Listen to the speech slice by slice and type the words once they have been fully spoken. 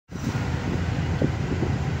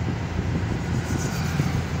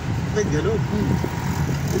gano'n.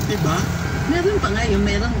 Diba? Meron pa nga yung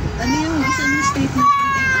merong, ano yung isang statement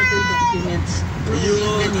and other documents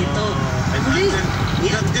proving ganito.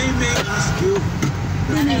 That they may ask you.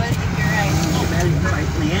 Yun eh. Well, yung part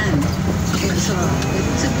na yan. So,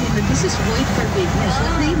 ibig sabihin na this is void for vagueness.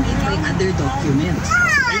 What they mean by other documents.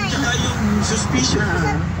 At saka yung suspicion.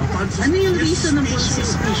 Ano yung reasonable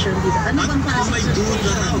suspicion? Ano bang klaseng may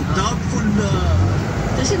suspicion? Doubtful na...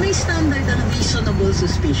 Kasi may standard ng reasonable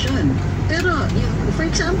suspicion. Pero, yung, for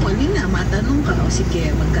example, yun nga, matanong ka, o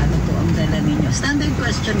sige, magkano po ang dala ninyo? Standard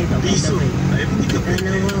question ito, by the way. Ay, hindi ka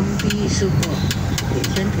pwede. ₱2 po. Eh,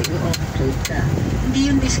 siyempre, i-offload ka.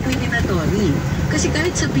 Hindi yung discriminatory. Kasi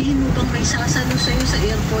kahit sabihin mo bang may sasalo sa'yo sa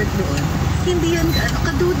airport doon, hindi yan,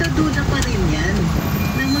 kaduda-duda pa rin yan.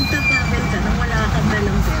 Na magta-travel ka nang wala kang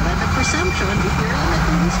dalang pera. The presumption, if you're on a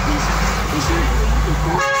tourist visa, is you're going to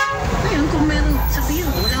go. Ngayon, kung meron, sabihin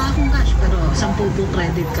mo, wala akong cash, pero 10 po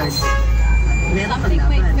credit card. Meron kang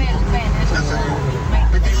laban.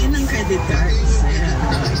 Patayin ng credit cards.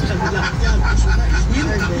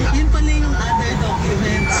 Yun pala yung other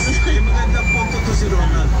documents. Yung magandang punto to si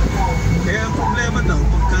Ronald. Kaya ang problema daw,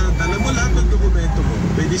 pagka dala mo lahat ng dokumento mo,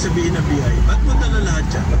 pwede sabihin na BI, ba't mo dala lahat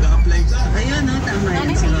siya? Mag-a-apply ka. Ayun, no, tama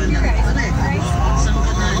yan si Ronald. Correct. Saan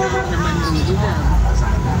ka naman lugar?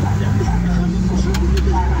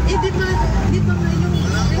 Eh, di ba nga yung...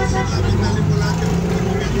 Dali mo lahat yung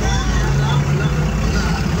dokumento.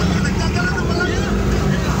 Nagdadala na pala yun.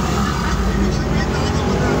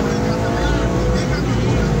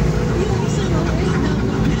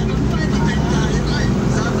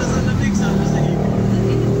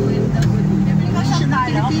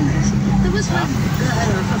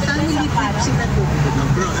 Tapos family trip sila doon.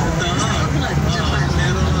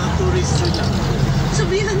 Meron mga tourist sila.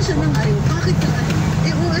 Sabihan siya ng ayaw, bakit ka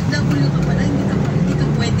OFW ka pala, hindi ka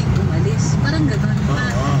pwedeng umalis. Parang gano'n.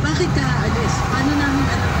 Bakit ka aalis? Paano namin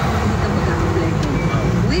alam kung hindi ka mag-apply ko?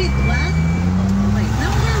 Wait, what? Okay,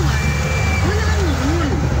 number 1, wala kang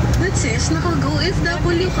rule that says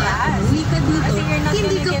naka-OFW ka, umuwi ka dito,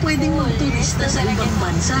 hindi ka pwedeng mag-turista sa ibang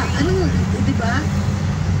bansa. Ano, di ba?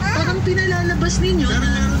 Parang pinalalabas ninyo pero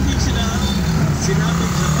na... meron din sila sinabi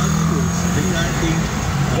sa pag-rules regarding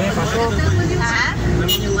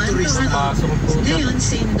ngayon,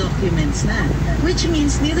 same documents na. Which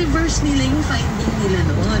means, ni-reverse nila yung finding nila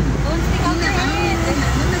noon.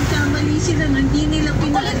 Nagkamali sila na hindi nila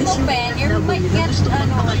pinalis yung OFW na gusto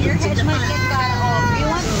magpakatid sa Japan.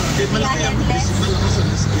 malaki ang malakas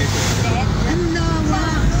ang skate. Ang lawa.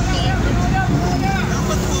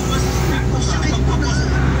 Dapat po mas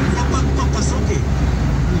pagpapasok eh.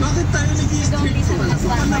 Bakit tayo nag-i-street po?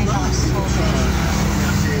 Palabas.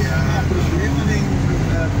 Kasi problema ng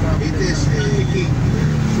it is leaking.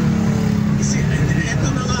 Kasi ito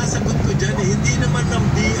na nga sagot ko dyan eh. Hindi naman ng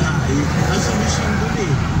BI ang solusyon dun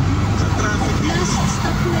eh. Sa traffic. Last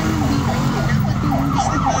stop na yung BI. Dapat yung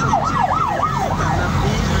Step natin siya. Ng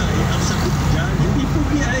BI ang sagot dyan. Hindi po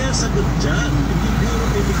BI ang sagot dyan. Hindi Bureau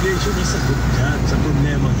of Immigration ang sagot dyan sa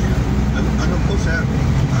problema niya. Ano po, sir?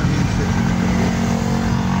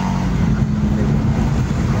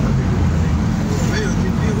 Ngayon,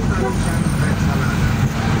 hindi ko tanong sa kahit salanan.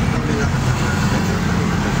 Kabila ka na kasi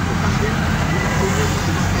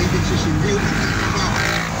yung agencies hindi yung nagtatrabaho.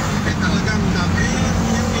 Eh talagang dami.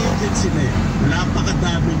 Yung agency na yun,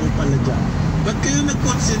 napakadami nyo pala dyan. Ba't kayo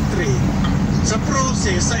nag-concentrate sa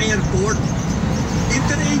process sa airport?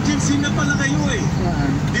 Interagency na pala kayo eh.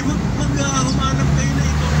 Di ba humanap kayo na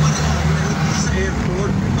ibang paraan na hindi sa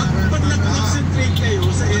airport? Ba't nag-concentrate kayo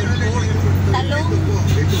sa airport? Talong.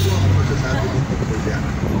 Ito po ako masasabi dito po dyan.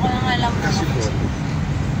 Walang alam ko. Kasi po,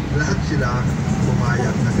 lahat sila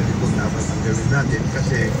pumayag na ganito dapat ang gawin natin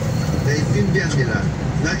kasi naintindihan nila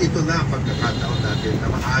na ito na ang pagkakataon natin na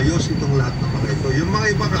maayos itong lahat ng mga ito. Yung mga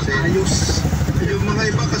iba kasi, yung mga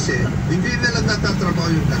iba kasi, hindi nila natatrabaho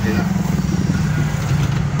yung kanila.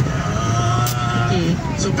 Okay.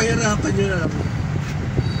 So pahirapan nyo na lang.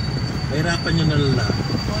 Pahirapan nyo na lang.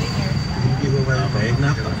 Hindi ko kaya Okay,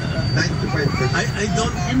 95%. I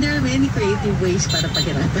don't... And there are many creative ways para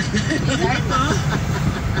paghirapan.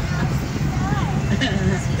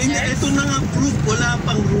 Ito na nga proof, wala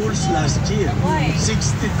pang rules last year.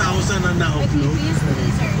 60,000 na na-upload.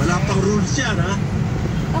 Wala pang rules yan, ha?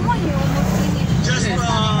 Come on, you almost finished. Just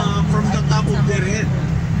from the top of their head.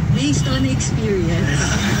 Based on experience.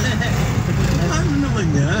 Paano naman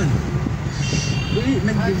yan? Uy,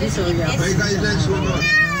 nag-divisoria ako. May guidelines po doon.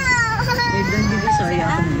 Nag-divisoria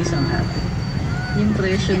ako ng isang araw. Yung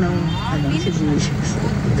presyo ng sibuyas.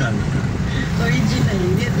 Gan.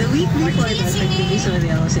 Originally, the week before that,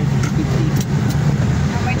 nag-divisoria ako sa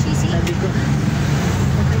 50. More cheesy? Sabi ko,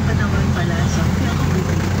 okay pa naman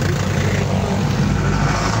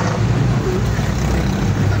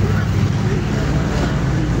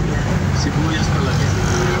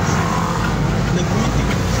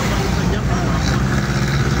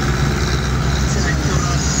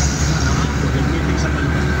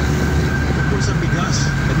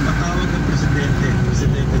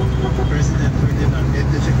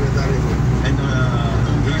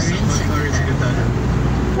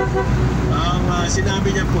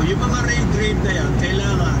sinabi niya po, yung mga raid na yan,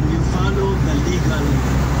 kailangan you follow the legal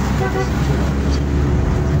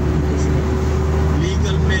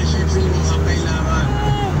measures po ang kailangan.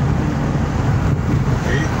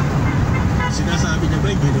 Okay? Sinasabi niya ba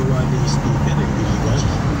yung ginawa ni speaker ay illegal?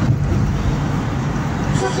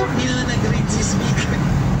 Hindi na nag-read si speaker.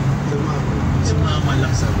 Sumama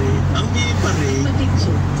lang sa raid. Ang may parade,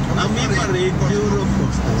 Mag-picture. Bureau of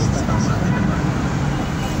Customs. Tama naman.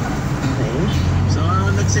 Okay. So,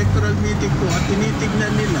 nag-sectoral meeting po at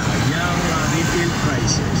tinitignan nila yung retail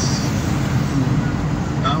prices.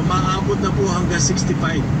 Umaabot na po hanggang 65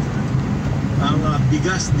 ang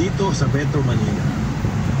bigas dito sa Metro Manila.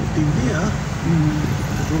 Tindi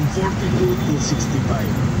from 42 to 65.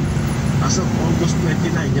 As of August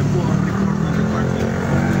 29, yan po ang report ng department.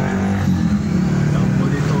 Ang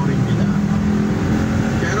monitoring nila.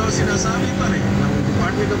 Pero sinasabi pa rin ng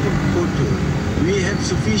Department of Agriculture, we have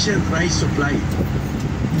sufficient rice supply.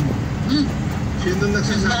 Sino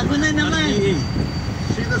nagsasabi? Bago na naman. RDA.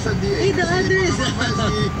 Sino sa DA? Eh, the others. Si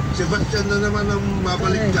Sebastian na naman ang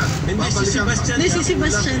mabalik dyan. Hindi si Sebastian. Hindi, si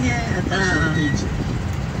Sebastian niya. At,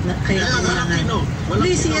 kaya kailangan.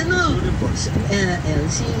 Hindi, si ano,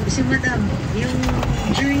 si Madam, yung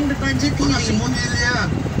during the budget Mga si hearing, Munilia.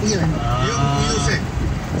 yun, Yung Yusek.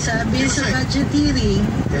 sabi sa budget hearing,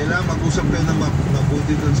 Kailangan mag-usap kayo na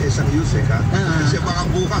mabuti dun sa isang Yusek, ha? Kasi baka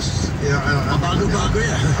bukas. Bago-bago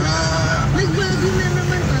yan. nagbago na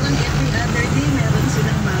naman, parang every other day, meron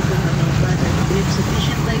silang bagong budget. We have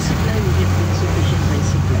sufficient rice supply, we have insufficient rice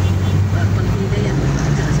supply. Pag nila yan,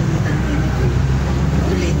 makakasagutan nila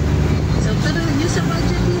ulit. So, pero yung sa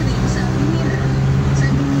budget hearing, sabi ni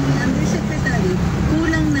Undersecretary,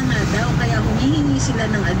 kulang na nga daw, kaya humihingi sila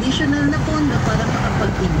ng additional na pondo para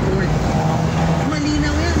makapag-import.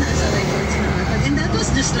 Malinaw yan, nasa records na natin. And that was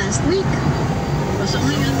just last week. So,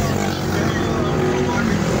 ngayon,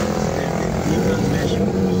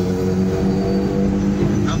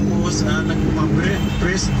 Tapos,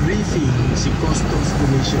 nagpa-press briefing si Customs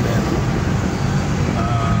Commissioner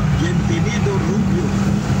Bienvenido Rubio.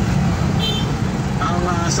 Ang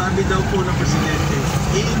sabi daw po ng Presidente,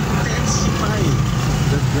 intensify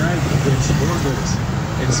the drive against borders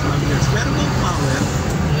and smugglers. Meron bang power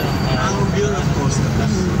ang Bureau of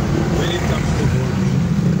Customs when it comes to boarding?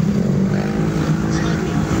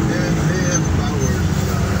 They have powers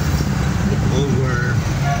over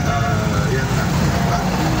yan na.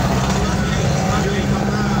 Yung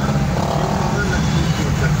mga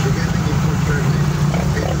nag-import, nag-beginning import permit,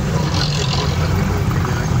 they don't know nag-import na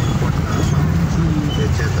import na amount,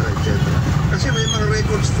 etc. Kasi may mga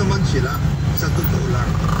records naman sila, sa totoo lang.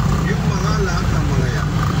 Yung mga lahat ng mga yan,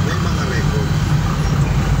 may mga records.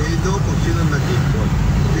 They know kung sino nag-import.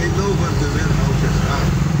 They know where the warehouses are.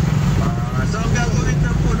 So, ang gagawin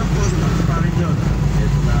na po ng Customs pa rin yun.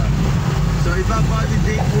 Ito na. So,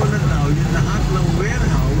 ipavalidate po na daw yung lahat ng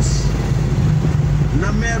warehouse na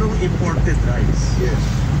merong imported rice. Yes.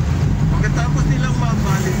 Pagkatapos nilang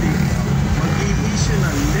ma-validate, mag-i-issue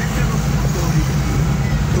ng letter of authority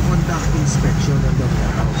to conduct inspection of the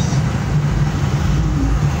warehouse.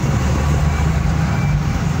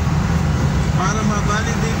 Para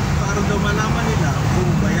ma-validate, para daw malaman nila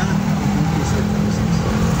kung ba yan ang duty services.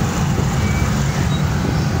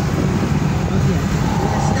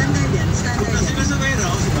 standard yan, Kung standard kasi yan. nasa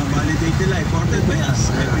warehouse, ma-validate nila, imported ba yan?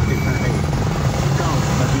 Everything okay. Ikaw,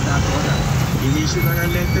 kandidato ka na. In-issue na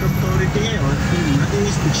ng letter of authority ngayon, at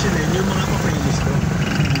i-inspectionin yung mga papeles ko.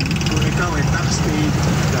 Kung ikaw ay tax paid,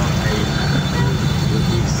 ikaw ay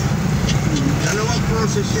duties. Dalawang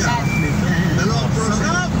process yan. Dalawang process.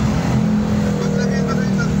 Sarap! Maglagay na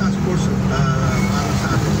rin ng task force para sa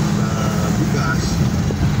atin sa bigas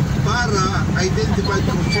para identify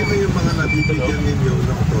kung sino yung mga nabibigyan ninyo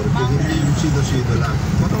ng authority, hindi yung sino-sino lang.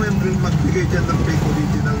 Baka may magbigay dyan ng fake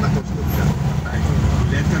original na custom siya.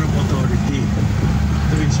 Letter of authority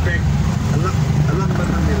to inspect. Alam ba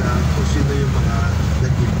na nila kung sino yung mga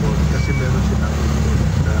nag-import? Kasi meron silang import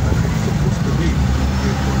na supposed to be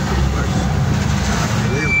import papers.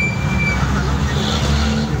 Ngayon, alam nila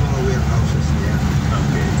yung mga warehouses niya.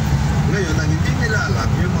 Okay. Ngayon, ang hindi nila alam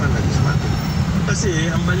yung mga nag-dismantle. Kasi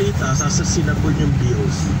ang balita, sasasinabon yung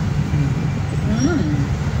bills.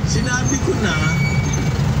 Sinabi ko na,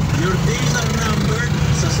 your days are numbered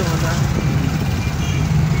sa SONA.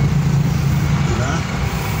 Diba?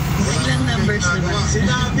 Ilang numbers naman.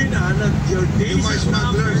 Sinabi na your days Yung mga are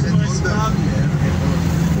smugglers numbered, and mga all that. smuggler.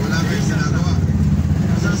 Wala kayong ginagawa.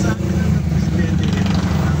 Sasabi na ng Presidente ito.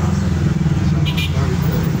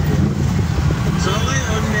 So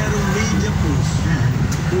ngayon, merong media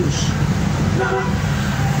push na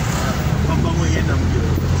pabanguhin ang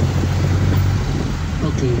Bureau.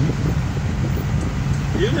 Okay.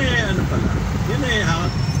 Yun eh, ano pala? Yun eh,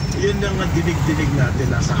 yun ang dinig-dinig natin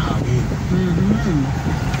nasa hangin.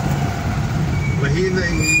 Mahina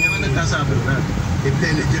yung Yung inyong mga nagkasabi na.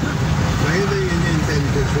 intelligence. Mahina yung inyong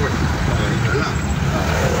intelligence work. Mahina lang.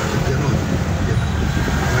 Ganon.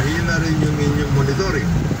 Mahina rin yung inyong monitoring.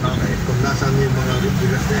 Okay. Kung nasaan yung mga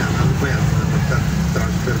bigas na yan, ano ba yan?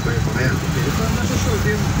 Transfer ba yung mga yan? Ito ang nasusunod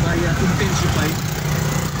yung by intensified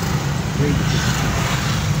rate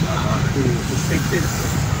to suspected.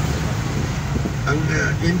 Ang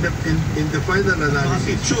in the final Mga analysis,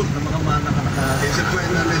 picture ng mga mana ka in the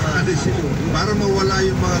final analysis, para mawala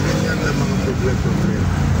yung mga ganyan na mga problem,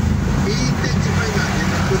 i-intensify natin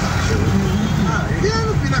ang production. Yan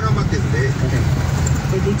ang pinakamatindi. Correct.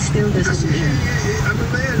 But it still doesn't Kasi ano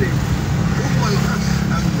na yan eh, kung malakas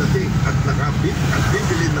ang dating at nakabit at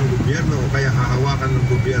bibili ng gobyerno o kaya hahawakan ng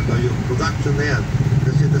gobyerno yung production na yan,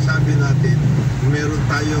 na sinasabi natin meron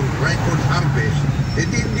tayong record harvest,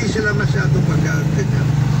 hindi sila masyadong ganyan.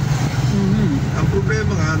 Ang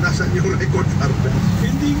problema nga, nasan yung record harvest?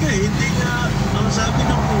 Hindi nga, ang sabi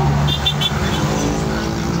ng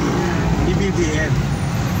ni BBM,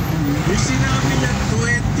 yung sinabi niya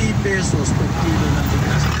 20 pesos per kilo ng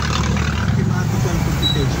bigas, mathematical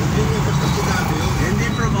computation, hindi niya basta sinabi yun. Hindi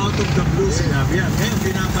from out of the blue sinabi yan. Ngayon,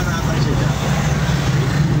 binaparatan siya dyan.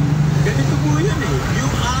 Ganito po yan eh,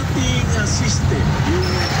 yung ating system, yung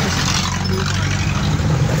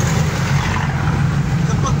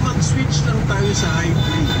kapag mag-switch lang tayo sa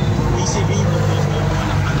hybrid, easily matutuwa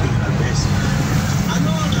ng ating harvest. Ano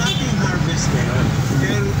ang ating harvest ngayon?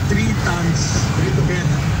 3 tons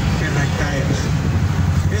per hectare.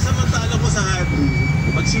 Eh samantala ko sa hybrid,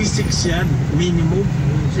 magsi-6 yan, minimum.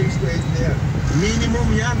 6 to 8 na yan. Minimum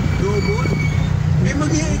yan, double. Eh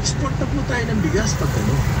mag-i-export na po tayo ng bigas pag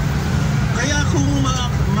ano. Kaya kung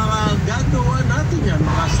magagawa natin yan,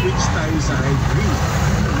 maka-switch tayo sa hybrid.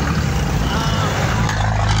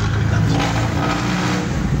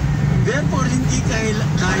 Therefore, hindi kaya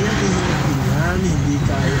i-helpin yan, hindi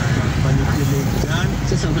kaya manipulate yan.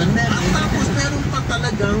 So, sobrang dami. At tapos meron pa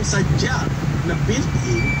talagang sadya na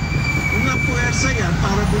built-in na puwersa yan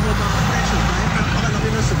para bumaba ang presyo dahil napakalaki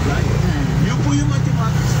ng supply. Yun po yung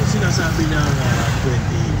mathematics na sinasabi niya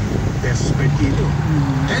 20 pesos per kilo.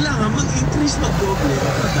 Kailangan mag-increase mag-double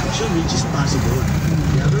ang production which is possible.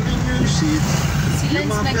 Yan rin yung seed, Sila yung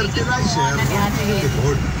mga nagiging fertilizer, kumuha na ni Ate Ed.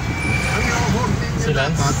 Hoard. Ang hoarding nyo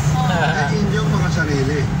dapat ay inyong mga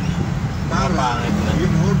sarili. Para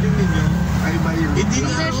yung hoarding ninyo ay may Hindi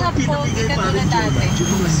nga Sir, ako siya po, pinabigay hindi pa rin katulad dati.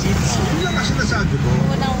 yung mga seeds. Yun lang kasi nasabi ko.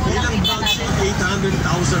 Unang-unang Ilang kita bags natin. yung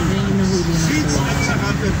 800,000 May nahuli na Seeds po. at saka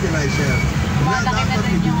fertilizer na Malaki na dapat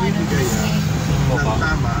din yung ano, ibibigay eh. ng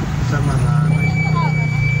tama sa mga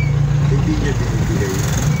hindi niya binibigay.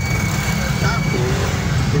 Tapos,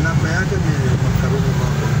 pinapayagan niya yung magkaroon ng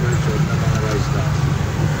mga conversion ng mga rice stocks.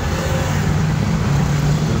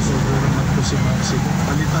 Sobrang naman po si Maxi.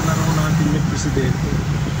 Palitan na raw natin yung presidente.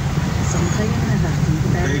 Saan kayo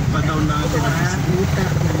nakakita? Daig pa daw natin ang presidente.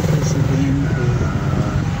 Utak ng presidente.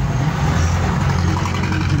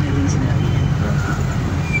 Dito na rin sinabi yan.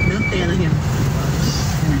 Don't tell him.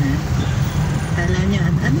 Kala niya,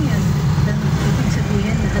 ano yan? Ibig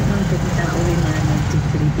sabihin, lahat ng tao na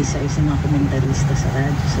nag-criticize ng mga komentarista sa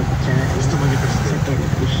radyo, sa Gusto mo ni sa presidente?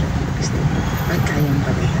 television. Gusto mo. Pag kayang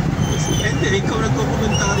palitan ng presidente. Hindi, ikaw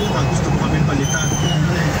nagko-komentaryo ka. Gusto mo kami palitan.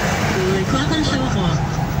 Kuwakan show ko.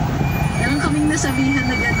 Meron kaming nasabihan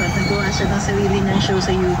na gano'n. Nagawa siya ng sarili niyang show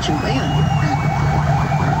sa YouTube. Ayun.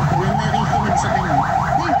 Walang nakikinig sa kanya.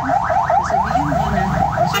 Ngayon, sasabihin mo na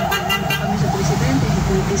masusunod ka kami sa presidente,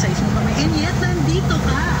 i-criticize mo kami. And yet, nandito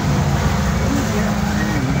ka.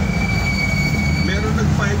 Meron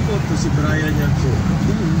nag-file po to si Brian Yanko.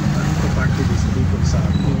 Ano to party list people sa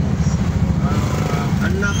akin.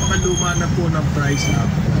 Ang napakaluma na po ng price up.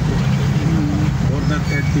 More than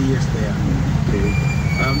 30 years na yan. Okay.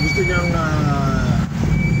 Gusto niyang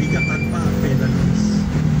bigatan pa ang penalties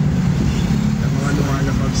ng mga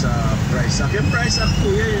lumalabag sa price up. Yung price up po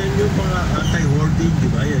yan yung mga anti-hoarding, di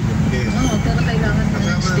ba? Yan yung case. Oo, pero kailangan mo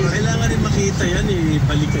ng state. Kailangan rin makita yan,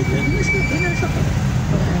 balikan yan. Pinasa ko.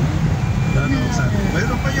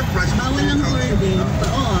 Mayroon pa yung price Bawal ang hoarding.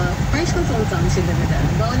 Oo, price control council na nila.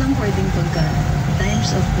 Bawal ang hoarding pagka times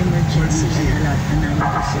of emergency and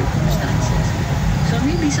analogous circumstances. So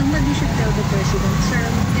maybe somebody should tell the president, sir,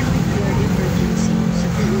 can we declare emergency sa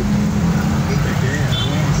Philippines?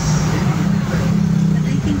 Yes. But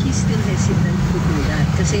I think he's still hesitant to do that.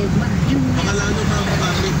 Kasi yung Baka lalo pa ang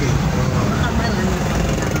public eh. baka marami pa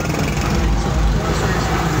kailangan. So,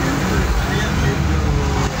 Kaya medyo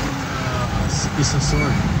is a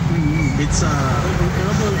sword. It's a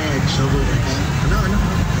Double edge. double edge. Ano?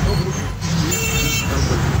 Double edge.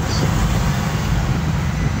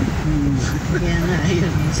 Kaya nga,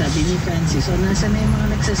 ayun, sabi ni Francis, so nasa na yung mga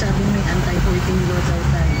nagsasabing may anti-14 law daw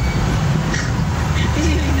tayo. Kasi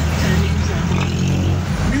yung nagsabi ko sa akin,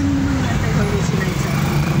 meron mga anti-14 sinabi sa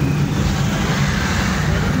akin.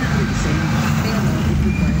 Pero not the same. Pero it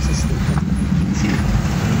requires a state of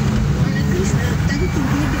or at least, kahit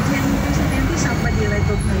hindi declare ng presidente, somebody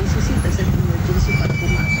recognizes it as an emergency para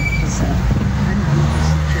pumasok siya sa analysis.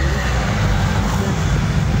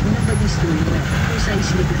 Nobody's doing that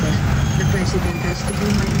precisely because the president has to be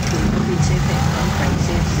mindful of its effect on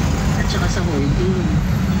prices at saka sa holding.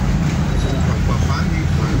 So, Pagpapanik,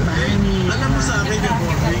 panic. Alam mo sa akin yung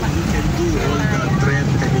morning, you can do all the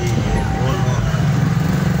threatening and all that.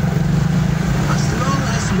 As long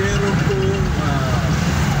as meron pong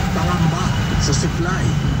pangamba sa supply,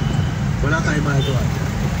 wala tayong magagawa.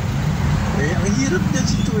 Eh, ang hirap ng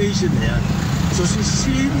situation na yan. So,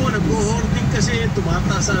 sisisihin mo, nag-hoarding kasi,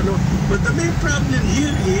 tumataas ano. But the main problem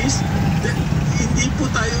here is that hindi po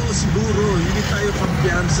tayo siguro, hindi tayo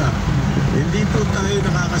kampiyansa. Hindi po tayo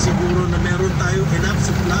nakakasiguro na meron tayo enough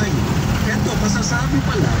supply. Eto, masasabi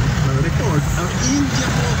pa lang ng report, ang India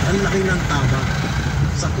po ang laki ng tama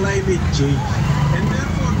sa climate change. And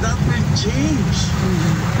therefore, that will change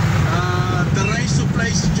the rice supply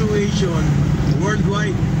situation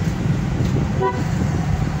worldwide.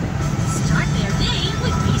 Start their day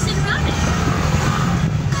with Gising Ramen.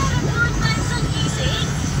 Karagod man sa gising.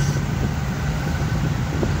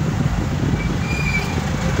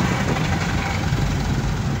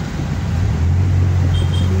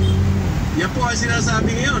 Yan po ang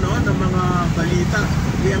sinasabi ngayon ng mga balita.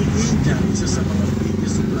 Ang India, isa sa mga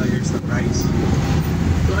biggest suppliers ng rice.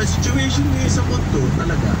 So ang situation ngayon sa mundo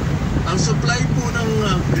talaga, ang supply po ng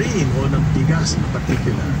grain o ng bigas in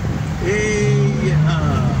particular,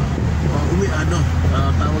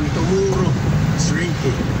 tawag ito, muro,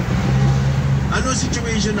 shrinking. Ano ang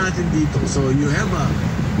situation natin dito? So you have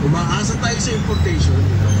umaasa tayo sa importation,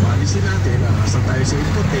 ang policy natin, umaasa tayo sa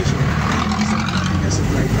importation, isa natin ang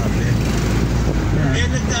supply problem. Eh,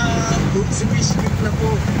 sumisikip na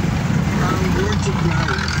po ang world supply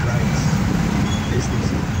of rice.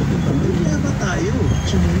 Problema tayo.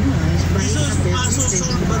 China is buying up everything.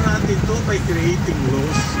 Masosolve ba natin to by creating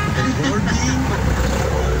laws and hoarding?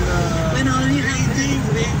 When all you have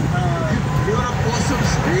Your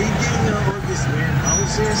apostles raiding all these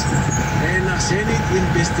warehouses and Senate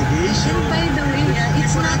investigation. And by the way, Hindi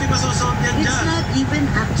it's po not natin masosolve yan It's dyan. not even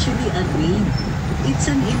actually a raid. It's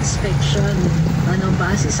an inspection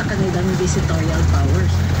base sa kanilang visitorial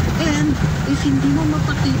powers. And if hindi mo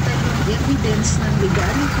mapakita yung evidence ng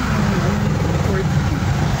legality ng court,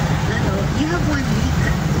 you have 1 week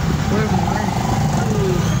or more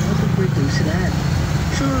to produce that.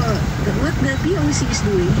 So, what the POC is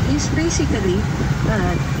doing is basically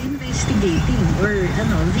investigating or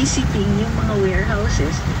visiting yung mga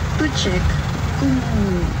warehouses to check kung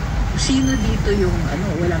sino dito yung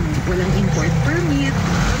walang import permit,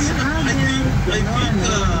 I think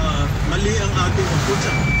mali ang ating approach.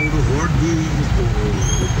 Puro hoarding, puro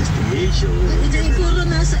investigation. Siguro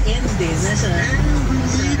nasa end din, nasa We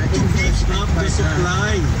need to beef up the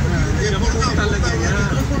supply. Yan po talaga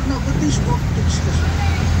yan. But this optics kasi,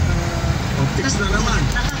 Optics na naman.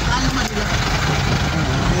 nakakaalaman nila.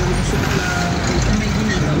 Meron supply, may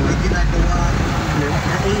ginagawa. may ginagawa.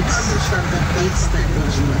 Eight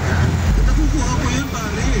standards Nakukuha ko yun,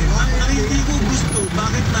 pare. Ang hindi ko gusto,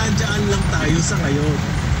 bakit nandiyan lang tayo sa ngayon?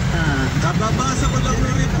 Kababasa ko lang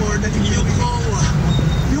ng report na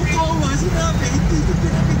yung COA sinabi, hindi ko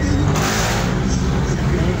pinabigay yung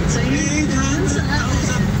So yun sa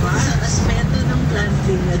 800,000 bags. aspeto ng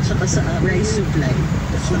planting at saka sa rice supply.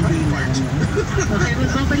 Hindi na. Okay,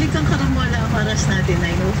 magbabalik ang karambola ang oras natin,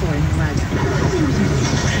 9:04 ng umaga.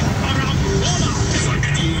 Sa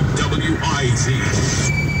DWIZ.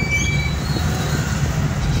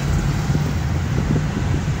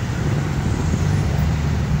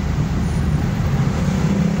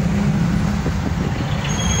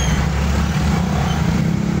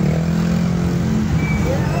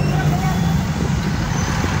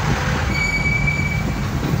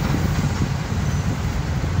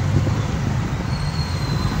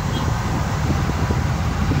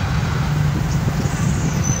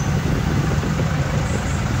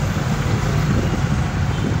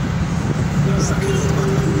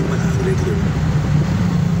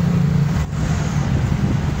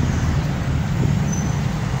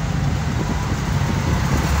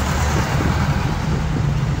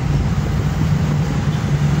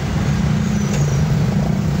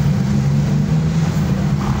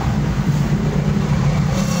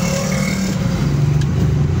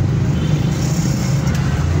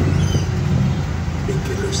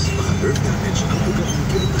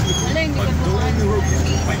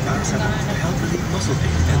 Elite Muscle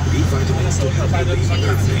Pain and B vitamins to help relieve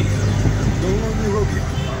cramped pain. Dolon Neurobion.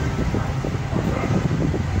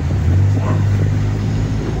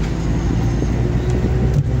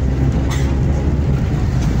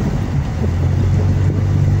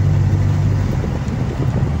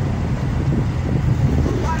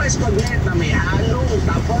 Spaghetti na may halong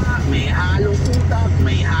taba, may halong utak,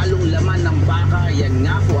 may halong laman ng baka. Yan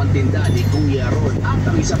nga po ang tinda ni Kuya Ron. At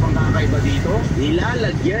ang isa pang kakaiba dito,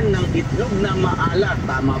 nilalagyan ng itlog na maalat.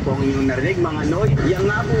 Tama po ang inyong narinig mga Noy. Yan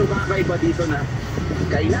nga po yung kakaiba dito na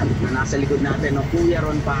kainan na nasa likod natin ng Kuya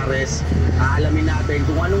Ron Pares. Aalamin natin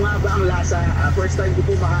kung ano nga ba ang lasa. First time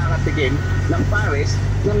ko po makakatikim ng Pares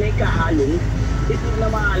na may kahalong itlog na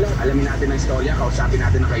maalat. Alamin natin ang istorya, kausapin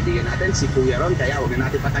natin ang kaibigan natin, si Kuya Ron. Kaya huwag na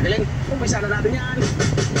natin patagalin. Umpisa na natin yan.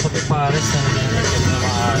 Puti Pares na itlog na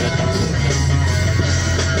maalat.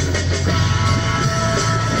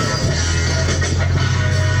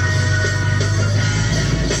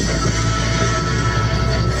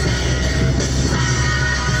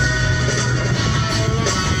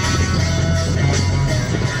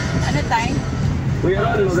 Ano time? Kuya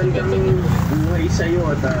Ron, magandang buhay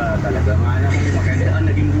sa'yo at talaga nga naman maganda ang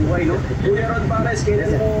naging buhay, no? Kuya Ron Pares,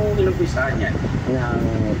 kailan mo inumpisahan yan? ng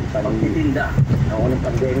Pagtitinda. ako ng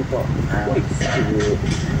pandemic po. Siguro.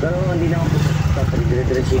 Pero hindi na ako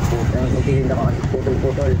dire-diretso po. Nagtitinda ko kasi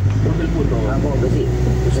putol-putol. Putol-putol. Ako kasi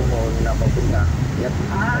gusto ko na papunta.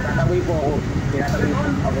 Tataboy po ako. Tinataboy po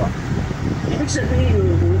ako. Ibig sabihin,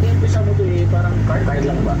 hindi umpisa mo ito parang card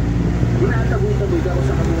lang ba? Tinataboy-taboy ka ako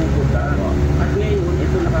sa pagpupunta. At ngayon,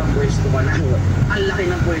 ito nakapwesto ka na. Ang laki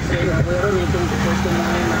ng pwesto. Pero itong pwesto mo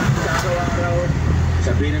ngayon na sa araw-araw,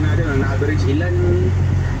 sabihin na natin, ang average, ilan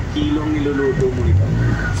kilong niluluto mo nito?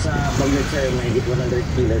 Sa Bagnet sir, may 100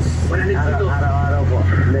 kilos. 100 kilo? Araw-araw po.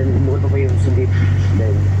 Then bukod pa po yung sundip.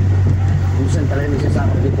 Then minsan talaga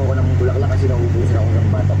nagsasakot din po ako ng bulaklak kasi nauubusan ako ng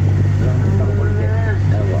batok. Ng pangkulit.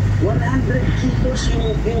 100 kilos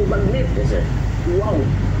yung Bagnet. Yes sir. Wow!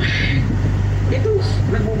 Ito,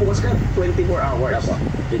 nagbubukas ka 24 hours. Apo,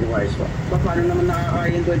 24 hours po. Paano naman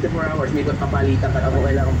nakakain 24 hours? May kapalitan ka Ako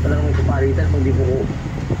kailangan talagang may kapalitan kung di po ko.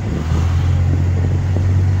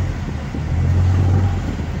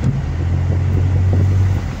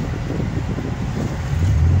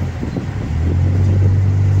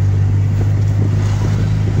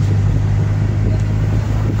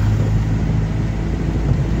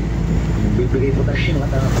 Bibigay po tayo ng mga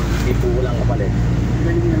tanong pag hindi po walang kapalit.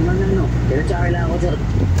 Galing naman ano. Kaya tsaka kailangan ko sir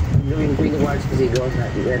gawin 24 hours kasi gawa sa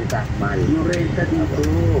renta, mahal. Yung renta dito.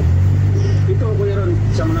 Ito, Kuya Ron,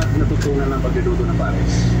 sa mga natutunan ng pagluluto ng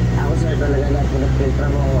Pares. Ako sir talaga lahat po nagpiltra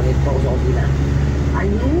mo ako ulit po ako sa kusina.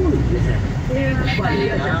 Ayun! Yes sir. Yan pala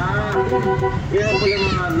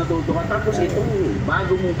mga natuto ka. Tapos itong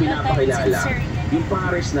bago mong pinapakilala, yung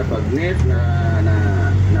Pares na Bagnet,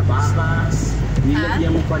 na baka,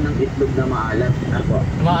 nilagyan mo pa ng itlog na maalat. Ako.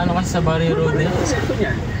 Maano kasi sa Barrio Road Ano na. ba konsepto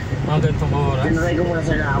niyan? Mga ganitong oras. Tinry ko muna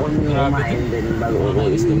sir na ako yung Grabe kumain to. din bago ako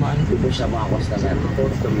Nakakais naman. ipo siya mga customer.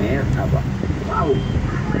 Customer. Aba. Wow!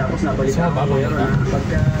 Tapos nabalita So, ko bago Kuya Ron, ka.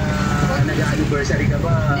 pagka nag-anniversary ka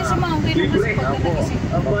ba, Hindi sa mga winner libre. kasi pag Opo. nagising.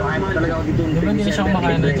 Papakain po talaga ako dito. Di ba hindi na siya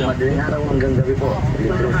kumakain na dyan? Madaling araw hanggang gabi po.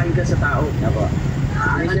 Libre. Kumakain ka sa tao. Aba.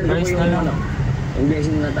 Minsan ko po Rice na yung lang. ano. Yung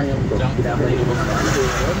blessing na natanggap ko. Junk food. Pinapalik ko sa ano.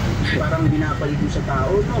 Parang binapalit mo sa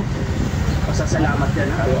tao, no? Pasasalamat ka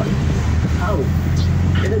na. How?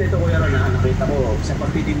 Ito dito Kuya Ron, nakita ko sa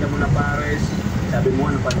pagtitinda mo ng Pares, sabi mo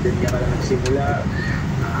nga, ng pandemya ka lang nagsimula,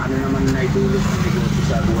 ano naman naidulot ng negosyo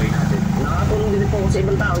sa buhay natin? Nakatulong din po ako sa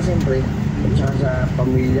ibang tao siyempre. At saka sa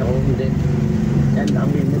pamilya ko. Then, yan,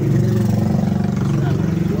 kami nagiging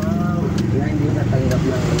Wow! na hindi natanggap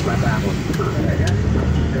ng bata ako. Talaga?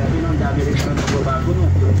 Grabe no, ang dami rin parang magbabago, no?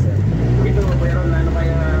 Ito, Kuya Ron, ano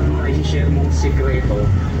kaya i-share mong sikreto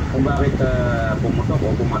kung bakit pumutok o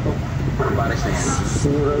pumatok ang Pares na yan?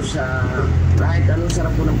 Siguro sa kahit anong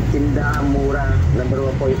sarap po ng tinda, mura, number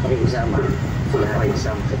 1 po yung pakikisama.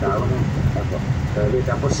 Paisang sa tao, no? Ako.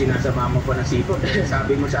 Tapos sinasama mo pa ng sipag.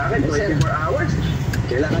 Sabi mo sa akin, 24 hours.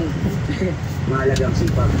 Kailangan mahalagang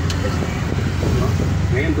sipag. No?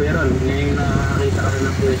 Ngayon, Kuya Ron, ngayon nakakita ka na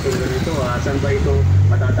ng pwesto ganito, saan ba ito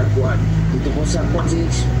matatagpuan? Dito po sa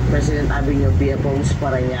 46 President Avenue, Pia Homes,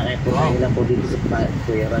 Parañaque po. Wow. Kaya lang po dito sa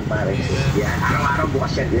Kuya Ron Pares. Yan, araw-araw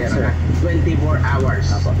bukas yan. Yes, sir. 24 hours.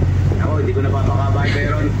 Apo. Ako, hindi ko napapakabahay, Kuya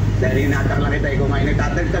Ron. Dahil hinatak lang kita, ikaw ngayon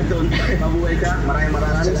nagtatagtag doon. Mabuhay ka. Maraming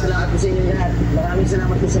Maraming salamat po sa inyo lahat. Maraming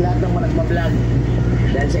salamat po sa lahat ng mga nagpa-vlog.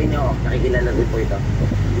 Dahil sa inyo, nakikilala rin po ito.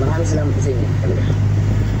 Maraming salamat po sa inyo. Talaga.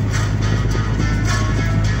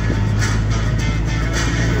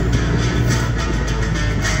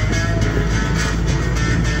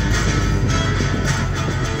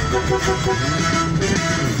 Kanin.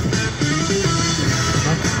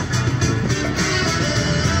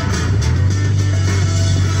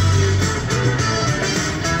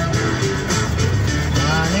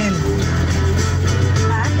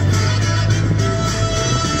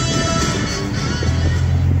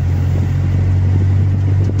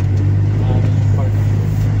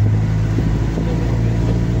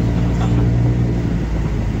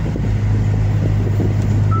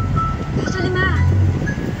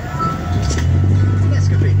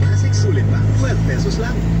 Nescafe Classic, sulit pa. 12 pesos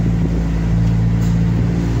lang.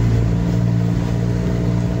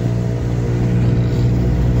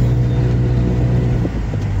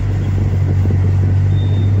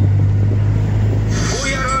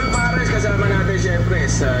 Kuya Ron Pares, kasama natin syempre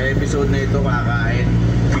sa episode na ito, kakain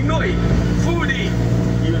Pinoy Foodie.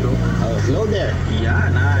 You know? Oh, hello there.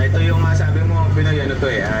 Yan, ito yung sabi mo, Pinoy, ano to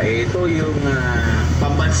ito yung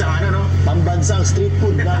pambansang ano, no? Pambansang street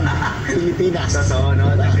food ng Pilipinas. Totoo,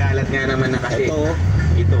 no? Nagkalat nga naman na kasi.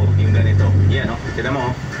 Ito, yung ganito. Yan, no? Tignan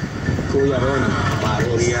mo, Kuya Ron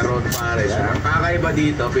Pares. Kuya Ron Pares. Ang kakaiba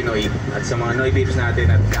dito, Pinoy, at sa mga Noy Tips natin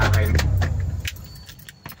at kakain